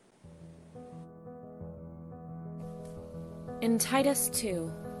In Titus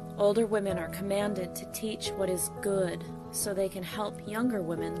 2, older women are commanded to teach what is good so they can help younger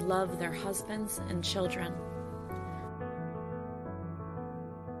women love their husbands and children.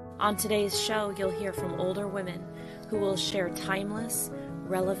 On today's show, you'll hear from older women who will share timeless,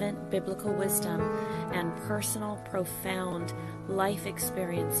 relevant biblical wisdom and personal, profound life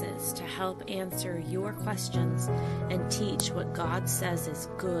experiences to help answer your questions and teach what God says is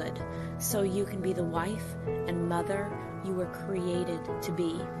good so you can be the wife and mother you were created to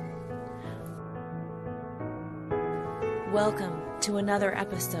be. Welcome to another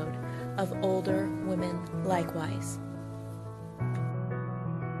episode of Older Women Likewise.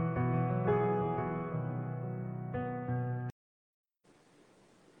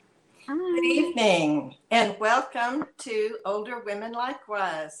 Good evening and welcome to Older Women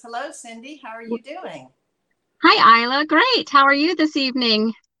Likewise. Hello, Cindy. How are you doing? Hi, Isla. Great. How are you this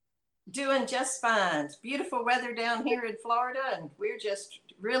evening? Doing just fine. It's beautiful weather down here in Florida, and we're just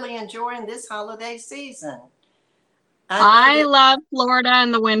really enjoying this holiday season. I love Florida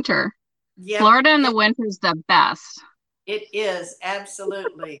in the winter. Yep, Florida in the winter is the best. It is,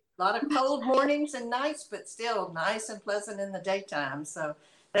 absolutely. A lot of cold mornings and nights, but still nice and pleasant in the daytime. So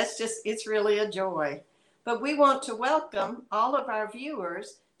it's really a joy. But we want to welcome all of our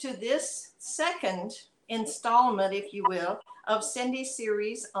viewers to this second installment, if you will, of Cindy's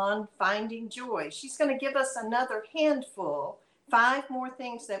series on finding joy. She's going to give us another handful, 5 more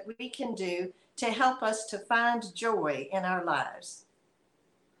things that we can do to help us to find joy in our lives.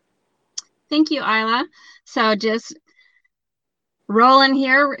 Thank you, Isla. So just rolling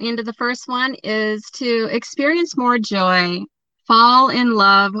here into the first one is to experience more joy. Fall in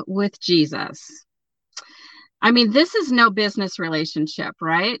love with Jesus. I mean, this is no business relationship,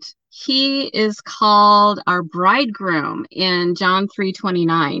 right? He is called our bridegroom in John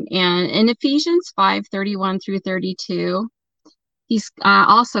 3:29, and in Ephesians 5:31 through 32, he's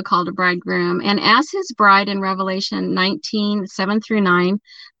also called a bridegroom. And as his bride in Revelation 19:7 through 9,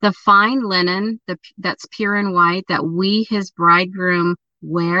 the fine linen that's pure and white that we, his bridegroom,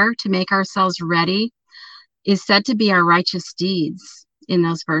 wear to make ourselves ready is said to be our righteous deeds in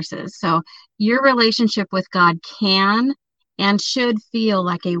those verses. So your relationship with God can and should feel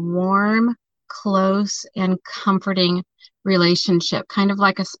like a warm, close, and comforting relationship, kind of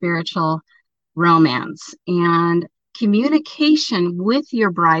like a spiritual romance. And communication with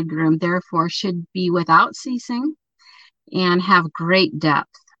your bridegroom, therefore, should be without ceasing and have great depth.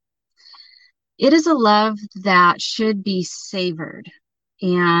 It is a love that should be savored.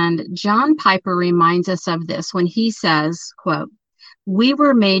 And John Piper reminds us of this when he says, quote, "We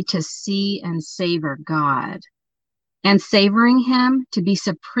were made to see and savor God, and savoring him to be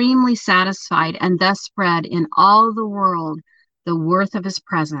supremely satisfied and thus spread in all the world the worth of his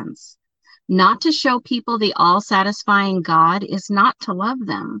presence. Not to show people the all-satisfying God is not to love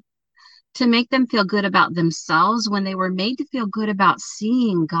them. To make them feel good about themselves when they were made to feel good about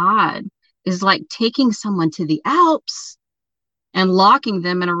seeing God is like taking someone to the Alps and locking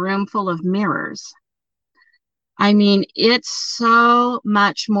them in a room full of mirrors. I mean, it's so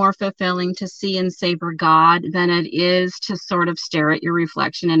much more fulfilling to see and savor God than it is to sort of stare at your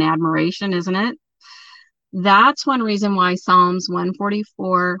reflection in admiration, isn't it? That's one reason why Psalms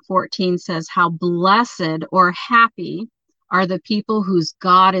 144:14 says, "How blessed or happy are the people whose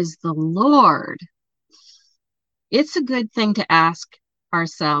God is the Lord." It's a good thing to ask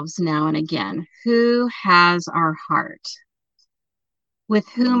ourselves now and again, who has our heart? With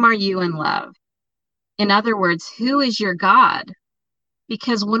whom are you in love? In other words, who is your God?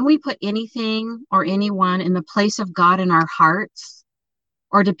 Because when we put anything or anyone in the place of God in our hearts,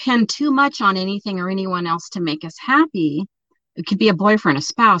 or depend too much on anything or anyone else to make us happy, it could be a boyfriend, a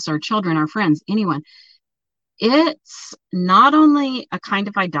spouse, our children, our friends, anyone. It's not only a kind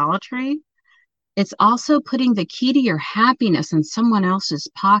of idolatry, it's also putting the key to your happiness in someone else's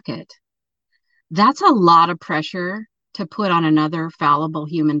pocket. That's a lot of pressure to put on another fallible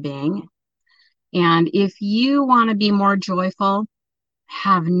human being. And if you want to be more joyful,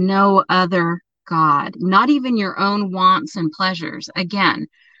 have no other God, not even your own wants and pleasures. Again,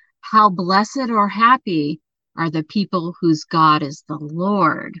 how blessed or happy are the people whose God is the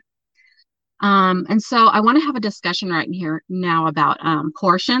Lord. And so I want to have a discussion right here now about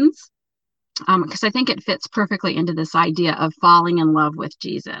portions, because I think it fits perfectly into this idea of falling in love with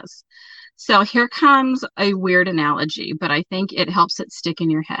Jesus. So here comes a weird analogy, but I think it helps it stick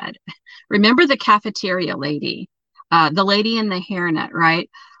in your head. Remember the cafeteria lady, the lady in the hairnet, right?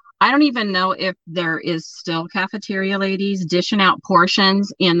 I don't even know if there is still cafeteria ladies dishing out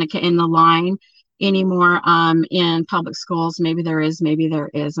portions in the line anymore in public schools. Maybe there is, maybe there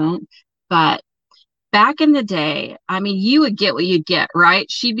isn't. But back in the day, I mean, you would get what you'd get, right?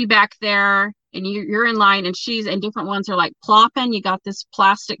 She'd be back there and you're in line, and different ones are like plopping. You got this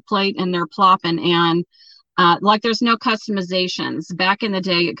plastic plate and they're plopping, and like there's no customizations. Back in the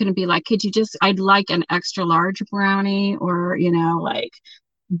day, it couldn't be like, I'd like an extra large brownie, or, like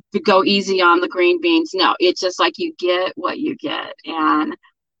to go easy on the green beans. No, it's just like you get what you get. And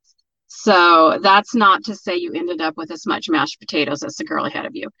so that's not to say you ended up with as much mashed potatoes as the girl ahead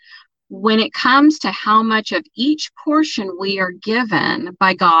of you. When it comes to how much of each portion we are given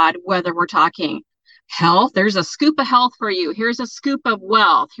by God, whether we're talking health, there's a scoop of health for you. Here's a scoop of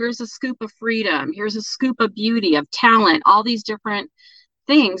wealth. Here's a scoop of freedom. Here's a scoop of beauty, of talent, all these different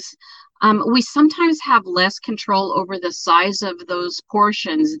things. We sometimes have less control over the size of those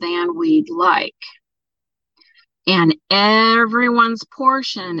portions than we'd like. And everyone's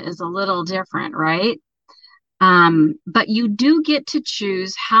portion is a little different, right? But you do get to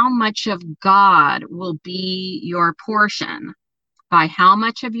choose how much of God will be your portion by how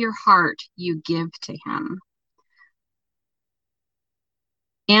much of your heart you give to him.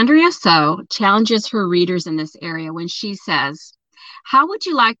 Andrea So challenges her readers in this area when she says, how do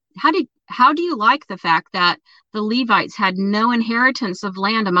you like the fact that the Levites had no inheritance of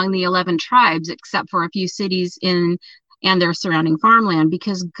land among the 11 tribes except for a few cities and their surrounding farmland,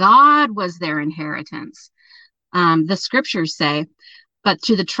 because God was their inheritance? The scriptures say, but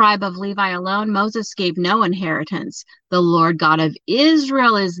to the tribe of Levi alone, Moses gave no inheritance. The Lord God of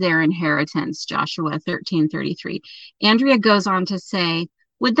Israel is their inheritance, Joshua 13:33. Andrea goes on to say,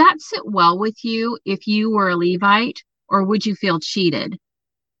 would that sit well with you if you were a Levite, or would you feel cheated?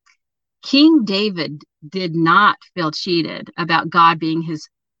 King David did not feel cheated about God being his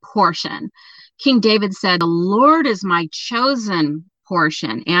portion. King David said, the Lord is my chosen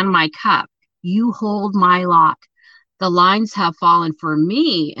portion and my cup. You hold my lot. The lines have fallen for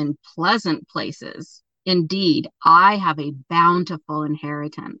me in pleasant places. Indeed, I have a bountiful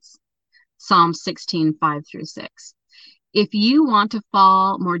inheritance. Psalm 16:5-6. If you want to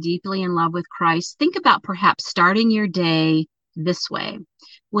fall more deeply in love with Christ, think about perhaps starting your day this way.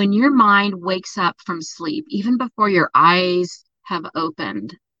 When your mind wakes up from sleep, even before your eyes have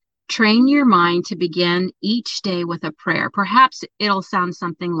opened, train your mind to begin each day with a prayer. Perhaps it'll sound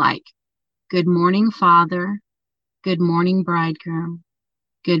something like, good morning, Father. Good morning, bridegroom.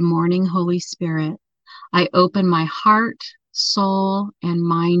 Good morning, Holy Spirit. I open my heart, soul, and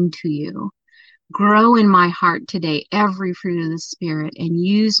mind to you. Grow in my heart today every fruit of the Spirit and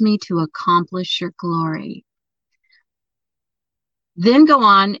use me to accomplish your glory. Then go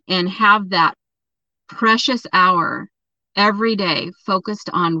on and have that precious hour every day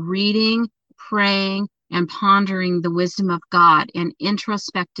focused on reading, praying, and pondering the wisdom of God and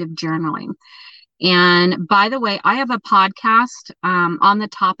introspective journaling. And by the way, I have a podcast on the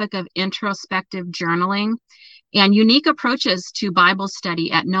topic of introspective journaling and unique approaches to Bible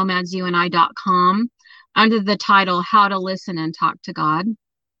study at nomadsyouandI.com under the title How to Listen and Talk to God,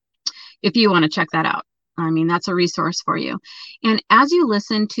 if you want to check that out. I mean, that's a resource for you. And as you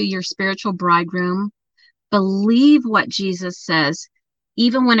listen to your spiritual bridegroom, believe what Jesus says,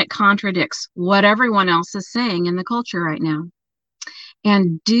 even when it contradicts what everyone else is saying in the culture right now.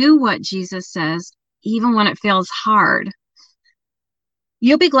 And do what Jesus says, even when it feels hard.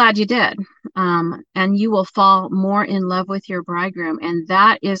 You'll be glad you did. And you will fall more in love with your bridegroom. And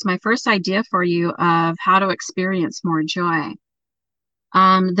that is my first idea for you of how to experience more joy.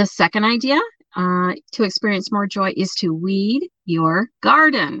 The second idea to experience more joy is to weed your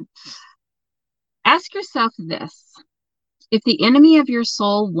garden. Ask yourself this. If the enemy of your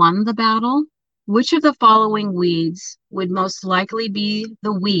soul won the battle, which of the following weeds would most likely be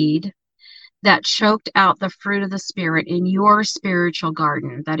the weed that choked out the fruit of the Spirit in your spiritual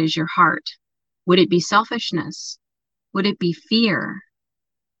garden, that is your heart? Would it be selfishness? Would it be fear,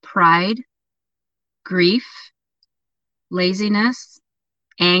 pride, grief, laziness,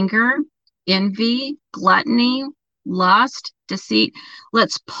 anger, envy, gluttony, lust, deceit?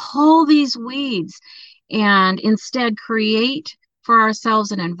 Let's pull these weeds and instead create for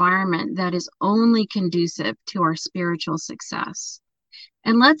ourselves an environment that is only conducive to our spiritual success.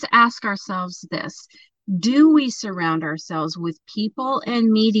 And let's ask ourselves this. Do we surround ourselves with people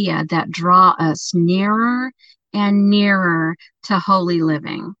and media that draw us nearer and nearer to holy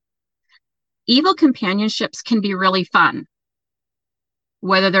living? Evil companionships can be really fun,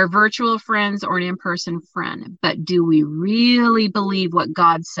 whether they're virtual friends or an in-person friend. But do we really believe what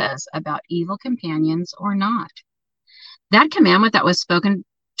God says about evil companions or not? That commandment that was spoken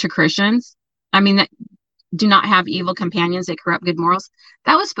to Christians, that do not have evil companions, they corrupt good morals,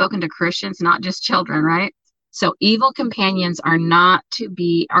 that was spoken to Christians, not just children, right? So evil companions are not to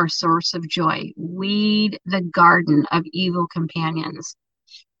be our source of joy. Weed the garden of evil companions.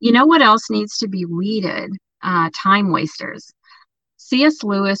 You know what else needs to be weeded? Time wasters. C.S.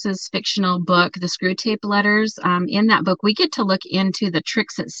 Lewis's fictional book, The Screwtape Letters, in that book, we get to look into the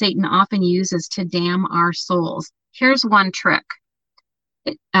tricks that Satan often uses to damn our souls. Here's one trick.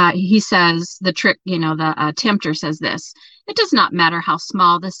 He says, the trick, the tempter says this: it does not matter how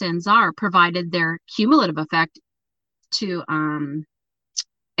small the sins are, provided their cumulative effect to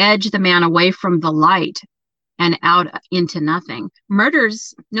edge the man away from the light and out into nothing.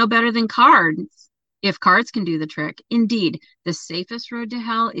 Murder's no better than cards, if cards can do the trick. Indeed, the safest road to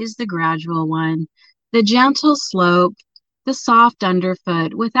hell is the gradual one, the gentle slope, the soft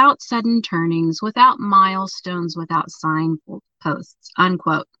underfoot, without sudden turnings, without milestones, without signposts,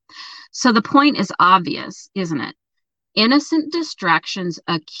 unquote. So the point is obvious, isn't it? Innocent distractions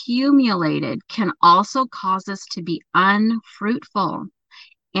accumulated can also cause us to be unfruitful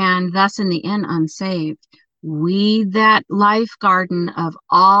and thus in the end unsaved. Weed that life garden of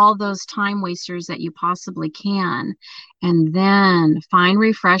all those time wasters that you possibly can, and then find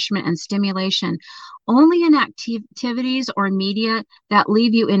refreshment and stimulation only in activities or media that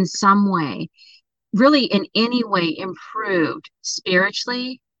leave you in some way, really in any way, improved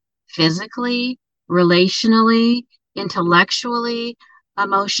spiritually, physically, relationally, intellectually,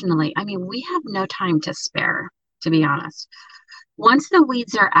 emotionally. I mean, we have no time to spare, to be honest. Once the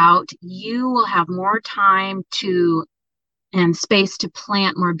weeds are out, you will have more time and space to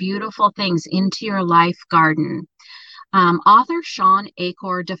plant more beautiful things into your life garden. Author Sean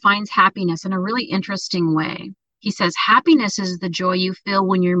Achor defines happiness in a really interesting way. He says, happiness is the joy you feel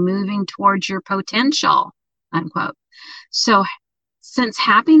when you're moving towards your potential, unquote. So since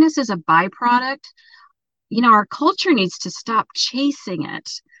happiness is a byproduct, our culture needs to stop chasing it.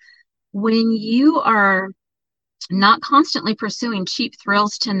 When you are not constantly pursuing cheap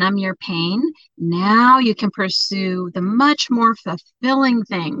thrills to numb your pain, now you can pursue the much more fulfilling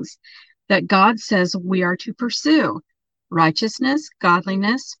things that God says we are to pursue: righteousness,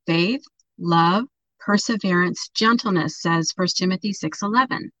 godliness, faith, love, perseverance, gentleness, says 1 Timothy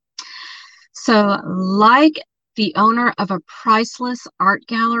 6:11. So like the owner of a priceless art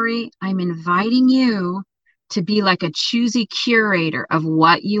gallery, I'm inviting you to be like a choosy curator of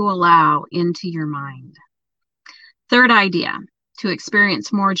what you allow into your mind. Third idea, to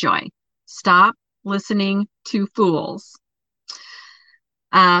experience more joy: stop listening to fools.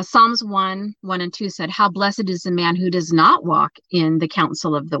 Psalms 1:1-2 said, how blessed is the man who does not walk in the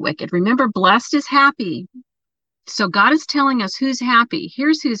counsel of the wicked. Remember, blessed is happy. So God is telling us who's happy.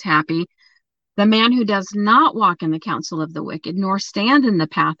 Here's who's happy: the man who does not walk in the counsel of the wicked, nor stand in the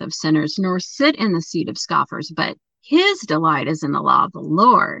path of sinners, nor sit in the seat of scoffers, but his delight is in the law of the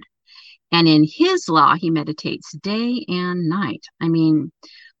Lord. And in his law, he meditates day and night. I mean,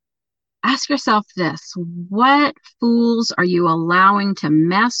 ask yourself this: what fools are you allowing to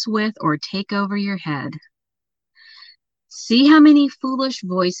mess with or take over your head? See how many foolish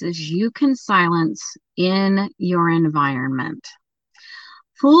voices you can silence in your environment.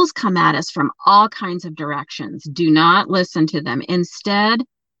 Fools come at us from all kinds of directions. Do not listen to them. Instead,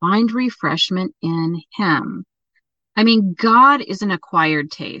 find refreshment in him. I mean, God is an acquired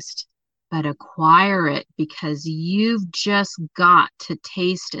taste, but acquire it because you've just got to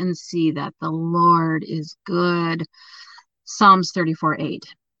taste and see that the Lord is good. Psalms 34:8.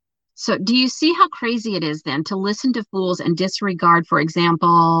 So do you see how crazy it is then to listen to fools and disregard, for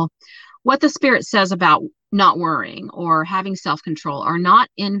example, what the Spirit says about not worrying or having self-control or not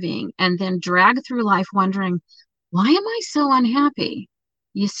envying, and then drag through life wondering, why am I so unhappy?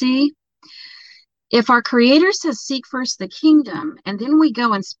 You see? If our Creator says, seek first the kingdom, and then we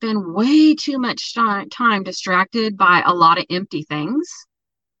go and spend way too much time distracted by a lot of empty things,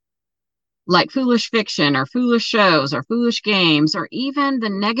 like foolish fiction or foolish shows or foolish games, or even the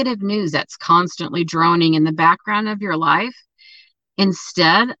negative news that's constantly droning in the background of your life,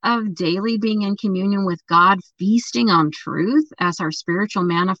 instead of daily being in communion with God, feasting on truth as our spiritual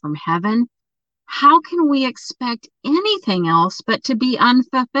manna from heaven, how can we expect anything else but to be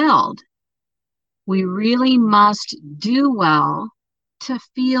unfulfilled? We really must do well to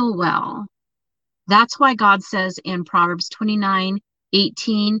feel well. That's why God says in Proverbs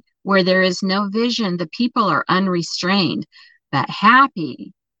 29:18, where there is no vision, the people are unrestrained, but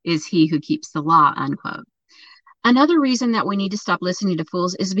happy is he who keeps the law, unquote. Another reason that we need to stop listening to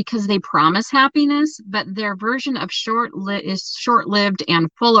fools is because they promise happiness, but their version of is short-lived and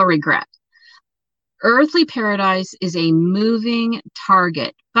full of regret. Earthly paradise is a moving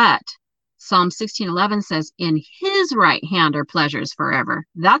target, but Psalm 16:11 says, in his right hand are pleasures forever.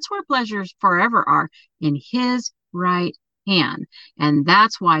 That's where pleasures forever are, in his right hand. And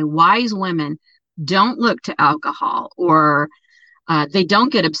that's why wise women don't look to alcohol, or they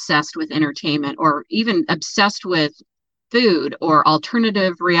don't get obsessed with entertainment, or even obsessed with food or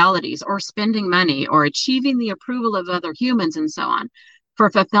alternative realities, or spending money, or achieving the approval of other humans, and so on,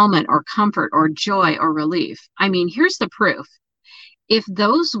 for fulfillment or comfort or joy or relief. I mean, here's the proof. If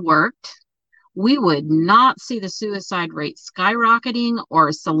those worked, we would not see the suicide rate skyrocketing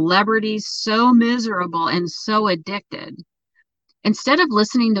or celebrities so miserable and so addicted. Instead of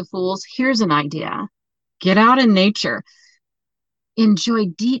listening to fools, here's an idea. Get out in nature. Enjoy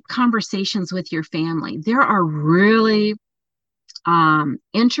deep conversations with your family. There are really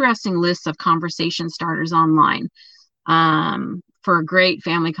interesting lists of conversation starters online for great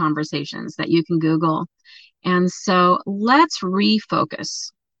family conversations that you can Google. And so let's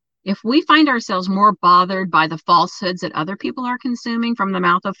refocus. If we find ourselves more bothered by the falsehoods that other people are consuming from the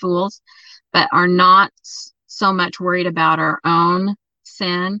mouth of fools, but are not so much worried about our own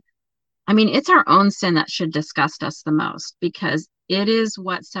sin, I mean, it's our own sin that should disgust us the most, because it is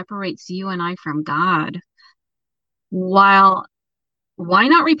what separates you and I from God. Why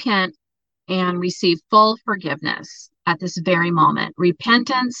not repent and receive full forgiveness at this very moment?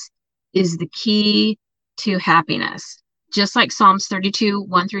 Repentance is the key to happiness. Just like Psalms 32,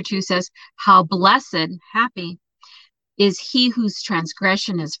 1-2 says, how blessed, happy, is he whose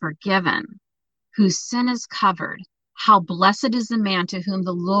transgression is forgiven, whose sin is covered. How blessed is the man to whom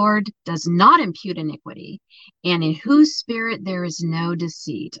the Lord does not impute iniquity, and in whose spirit there is no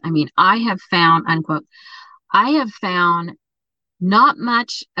deceit. I mean, I have found, unquote, I have found not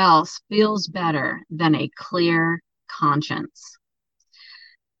much else feels better than a clear conscience.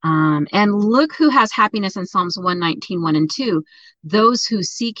 And look who has happiness in Psalms 119, 1-2, those who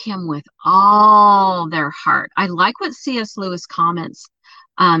seek him with all their heart. I like what C.S. Lewis comments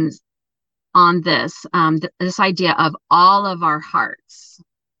on this, this idea of all of our hearts.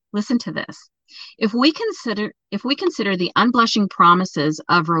 Listen to this. If we consider the unblushing promises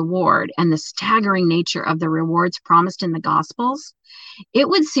of reward and the staggering nature of the rewards promised in the Gospels, it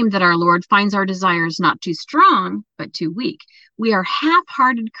would seem that our Lord finds our desires not too strong, but too weak. We are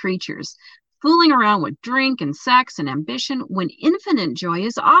half-hearted creatures, fooling around with drink and sex and ambition when infinite joy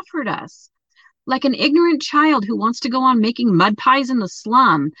is offered us. Like an ignorant child who wants to go on making mud pies in the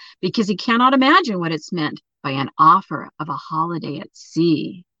slum because he cannot imagine what it's meant by an offer of a holiday at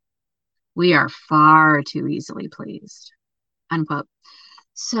sea. We are far too easily pleased, unquote.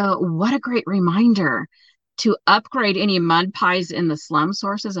 So what a great reminder to upgrade any mud pies in the slum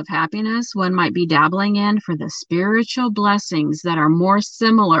sources of happiness one might be dabbling in for the spiritual blessings that are more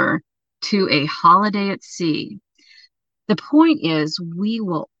similar to a holiday at sea. The point is, we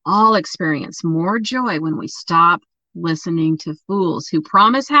will all experience more joy when we stop listening to fools who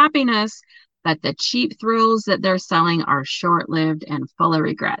promise happiness, but the cheap thrills that they're selling are short-lived and full of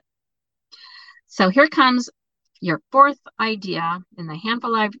regret. So here comes your fourth idea in the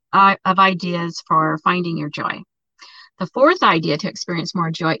handful of ideas for finding your joy. The fourth idea to experience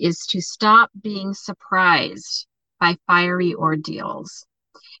more joy is to stop being surprised by fiery ordeals.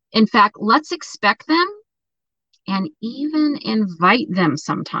 In fact, let's expect them and even invite them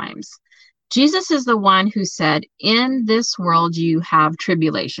sometimes. Jesus is the one who said, in this world you have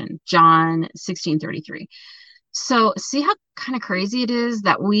tribulation, John 16:33. So see how kind of crazy it is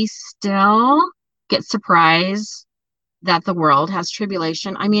that we still get surprised that the world has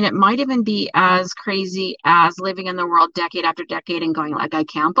tribulation. I mean, it might even be as crazy as living in the world decade after decade and going like, I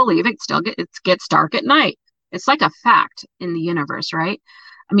can't believe it gets dark at night. It's like a fact in the universe, right?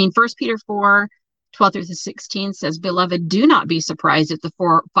 I mean, 1 Peter 4:12-16 says, beloved, do not be surprised at the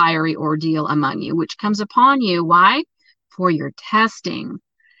fiery ordeal among you, which comes upon you. Why? For your testing,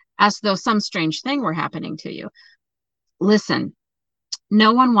 as though some strange thing were happening to you. Listen,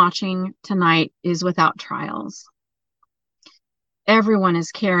 no one watching tonight is without trials. Everyone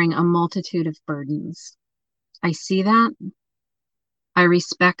is carrying a multitude of burdens. I see that. I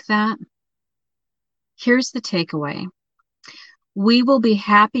respect that. Here's the takeaway. We will be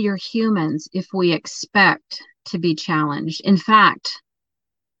happier humans if we expect to be challenged. In fact,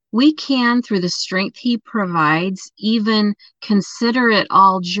 we can, through the strength he provides, even consider it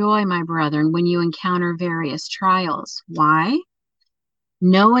all joy, my brethren, when you encounter various trials. Why?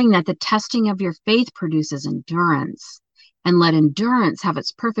 Knowing that the testing of your faith produces endurance, and let endurance have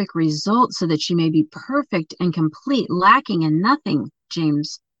its perfect result so that you may be perfect and complete, lacking in nothing,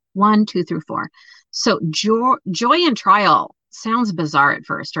 James 1:2-4. So joy in trial sounds bizarre at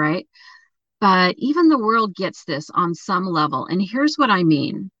first, right? But even the world gets this on some level. And here's what I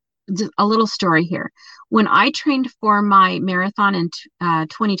mean. a little story here. When I trained for my marathon in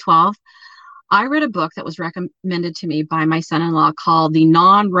 2012, I read a book that was recommended to me by my son-in-law called The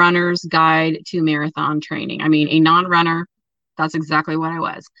Non-Runner's Guide to Marathon Training. I mean, a non-runner, that's exactly what I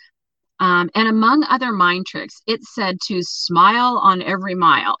was. And among other mind tricks, it said to smile on every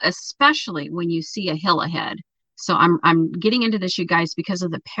mile, especially when you see a hill ahead. So I'm getting into this, you guys, because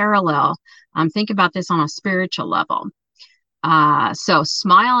of the parallel. Think about this on a spiritual level. So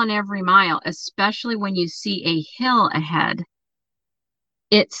smile on every mile, especially when you see a hill ahead.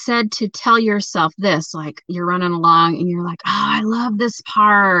 It said to tell yourself this, like you're running along and you're like, oh, I love this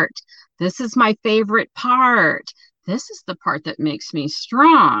part. This is my favorite part. This is the part that makes me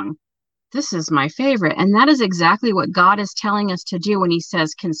strong. This is my favorite. And that is exactly what God is telling us to do when he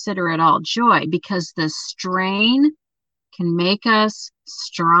says, consider it all joy, because the strain can make us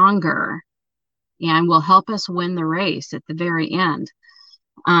stronger and will help us win the race at the very end.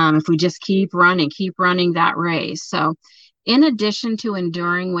 If we just keep running that race. So in addition to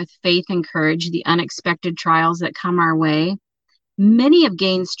enduring with faith and courage the unexpected trials that come our way, many have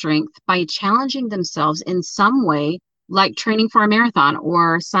gained strength by challenging themselves in some way, like training for a marathon,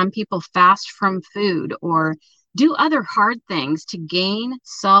 or some people fast from food or do other hard things to gain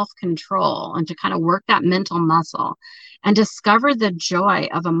self-control and to kind of work that mental muscle and discover the joy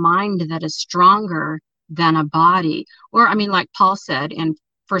of a mind that is stronger than a body. Or, I mean, like Paul said in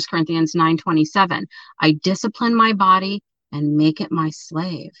 1 Corinthians 9:27, I discipline my body and make it my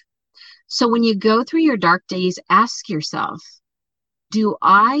slave. So when you go through your dark days, ask yourself, do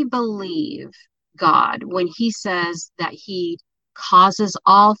I believe God when he says that he causes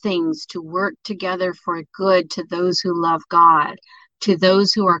all things to work together for good to those who love God, to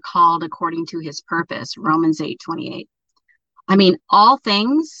those who are called according to his purpose, Romans 8:28. I mean, all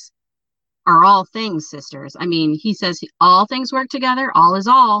things are all things, sisters. I mean, he says all things work together, all is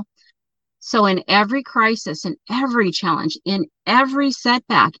all. So in every crisis, in every challenge, in every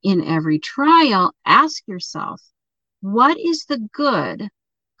setback, in every trial, ask yourself, what is the good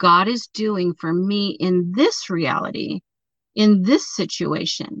God is doing for me in this reality, in this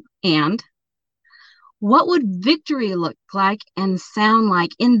situation? And what would victory look like and sound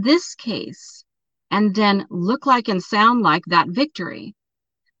like in this case? And then look like and sound like that victory.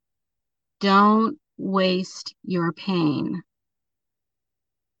 Don't waste your pain.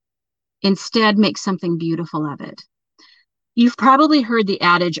 Instead, make something beautiful of it. You've probably heard the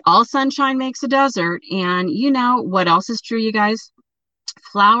adage, all sunshine makes a desert. And you know what else is true, you guys?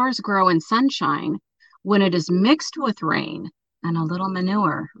 Flowers grow in sunshine when it is mixed with rain and a little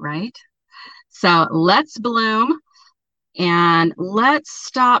manure, right? So let's bloom and let's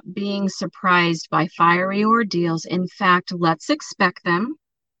stop being surprised by fiery ordeals. In fact, let's expect them.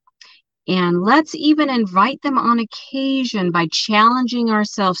 And let's even invite them on occasion by challenging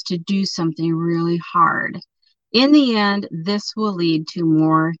ourselves to do something really hard. In the end, this will lead to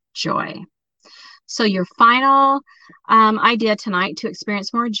more joy. So your final idea tonight to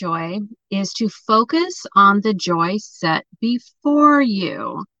experience more joy is to focus on the joy set before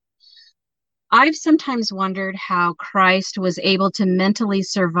you. I've sometimes wondered how Christ was able to mentally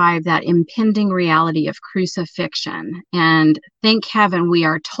survive that impending reality of crucifixion. And thank heaven we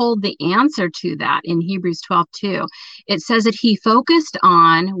are told the answer to that in Hebrews 12:2. It says that he focused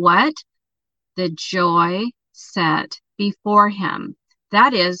on what? The joy set before him.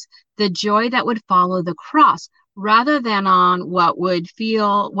 That is, the joy that would follow the cross, rather than on what it would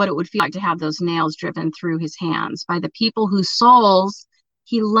feel like to have those nails driven through his hands by the people whose souls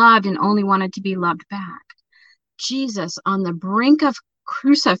he loved and only wanted to be loved back. Jesus, on the brink of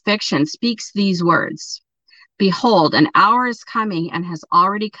crucifixion, speaks these words, behold, an hour is coming and has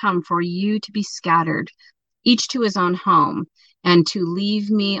already come for you to be scattered, each to his own home, and to leave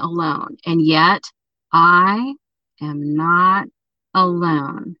me alone. And yet I am not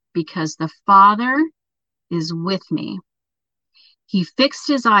alone, because the Father is with me. He fixed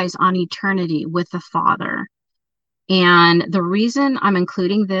his eyes on eternity with the Father. And the reason I'm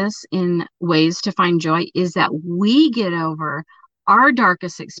including this in ways to find joy is that we get over our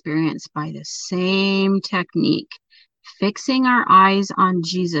darkest experience by the same technique, fixing our eyes on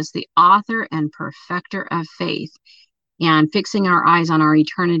Jesus, the author and perfecter of faith, and fixing our eyes on our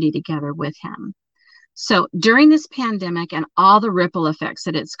eternity together with him. So during this pandemic and all the ripple effects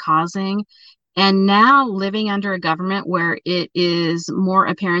that it's causing, and now living under a government where it is more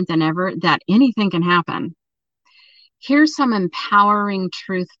apparent than ever that anything can happen, here's some empowering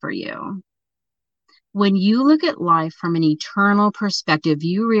truth for you. When you look at life from an eternal perspective,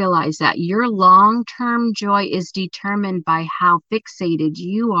 you realize that your long-term joy is determined by how fixated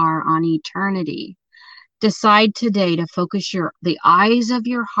you are on eternity. Decide today to focus the eyes of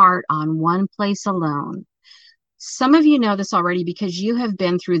your heart on one place alone. Some of you know this already because you have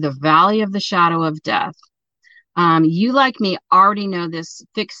been through the valley of the shadow of death. You, like me, already know this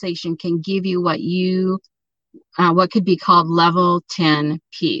fixation can give you what could be called level 10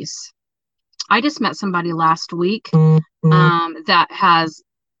 peace. I just met somebody last week that has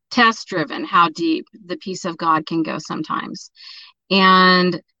test driven how deep the peace of God can go sometimes.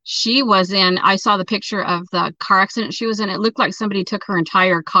 And I saw the picture of the car accident she was in. It looked like somebody took her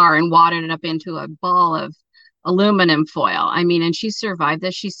entire car and wadded it up into a ball of aluminum foil. I mean, and she survived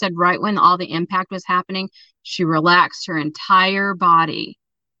this. She said right when all the impact was happening, she relaxed her entire body.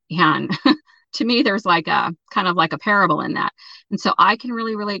 And to me, there's like a kind of like a parable in that. And so I can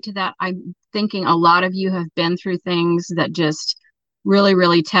really relate to that. I'm thinking a lot of you have been through things that just really,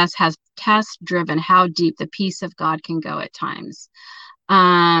 really test driven how deep the peace of God can go at times.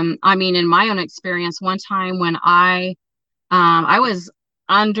 I mean, in my own experience, one time when I was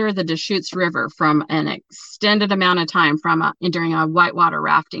under the Deschutes River from an extended amount of time during a whitewater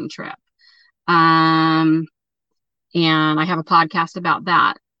rafting trip. And I have a podcast about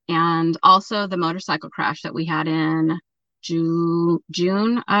that. And also the motorcycle crash that we had in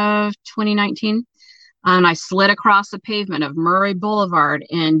June of 2019. And I slid across the pavement of Murray Boulevard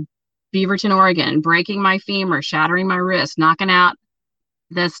in Beaverton, Oregon, breaking my femur, shattering my wrist, knocking out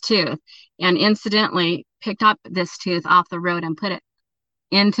this tooth, and incidentally picked up this tooth off the road and put it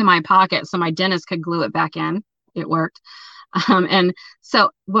into my pocket so my dentist could glue it back in. It worked. And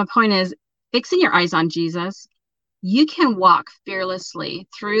so one point is fixing your eyes on Jesus. You can walk fearlessly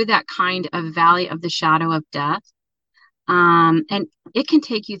through that kind of valley of the shadow of death. And it can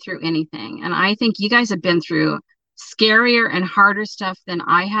take you through anything. And I think you guys have been through scarier and harder stuff than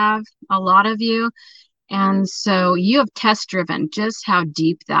I have, a lot of you. And so you have test driven just how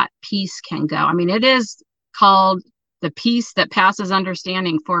deep that peace can go. I mean, it is called the peace that passes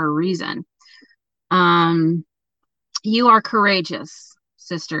understanding for a reason. You are courageous,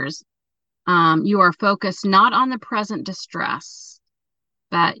 sisters. You are focused not on the present distress,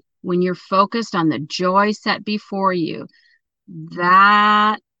 but when you're focused on the joy set before you,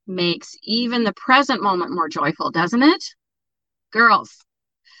 that makes even the present moment more joyful, doesn't it? Girls,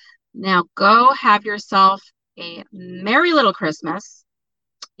 now go have yourself a merry little Christmas.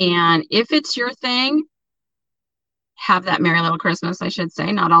 And if it's your thing, have that merry little Christmas, I should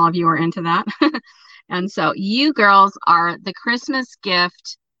say. Not all of you are into that. And so you girls are the Christmas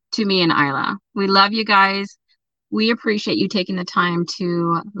gift to me and Isla. We love you guys. We appreciate you taking the time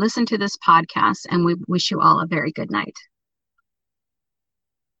to listen to this podcast, and we wish you all a very good night.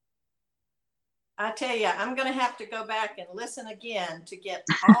 I tell you, I'm going to have to go back and listen again to get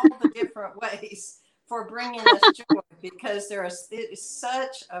all the different ways for bringing us joy, because it is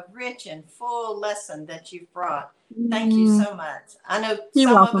such a rich and full lesson that you've brought. Thank you so much. I know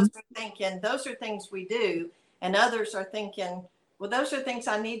some of us are thinking those are things we do, and others are thinking, well, those are things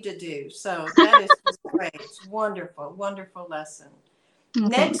I need to do. So that is just great. It's wonderful, wonderful lesson. Okay.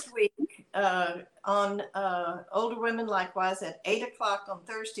 Next week on Older Women Likewise at 8:00 on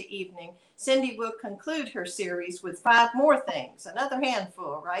Thursday evening, Cindy will conclude her series with 5 more things. Another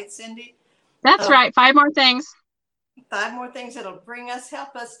handful, right, Cindy? That's right. 5 more things. 5 more things that'll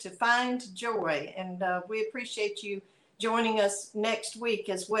help us to find joy. And we appreciate you joining us next week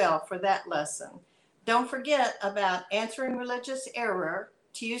as well for that lesson. Don't forget about Answering Religious Error,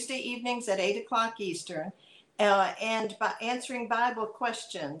 Tuesday evenings at 8:00 Eastern, and by Answering Bible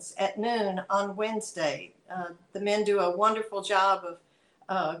Questions at noon on Wednesday. The men do a wonderful job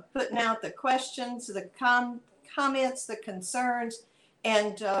of putting out the questions, the comments, the concerns,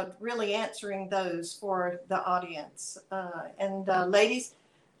 and really answering those for the audience. And ladies,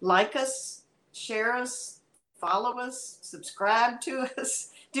 like us, share us, follow us, subscribe to us.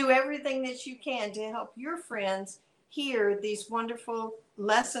 Do everything that you can to help your friends hear these wonderful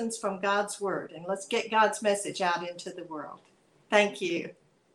lessons from God's Word. And let's get God's message out into the world. Thank you.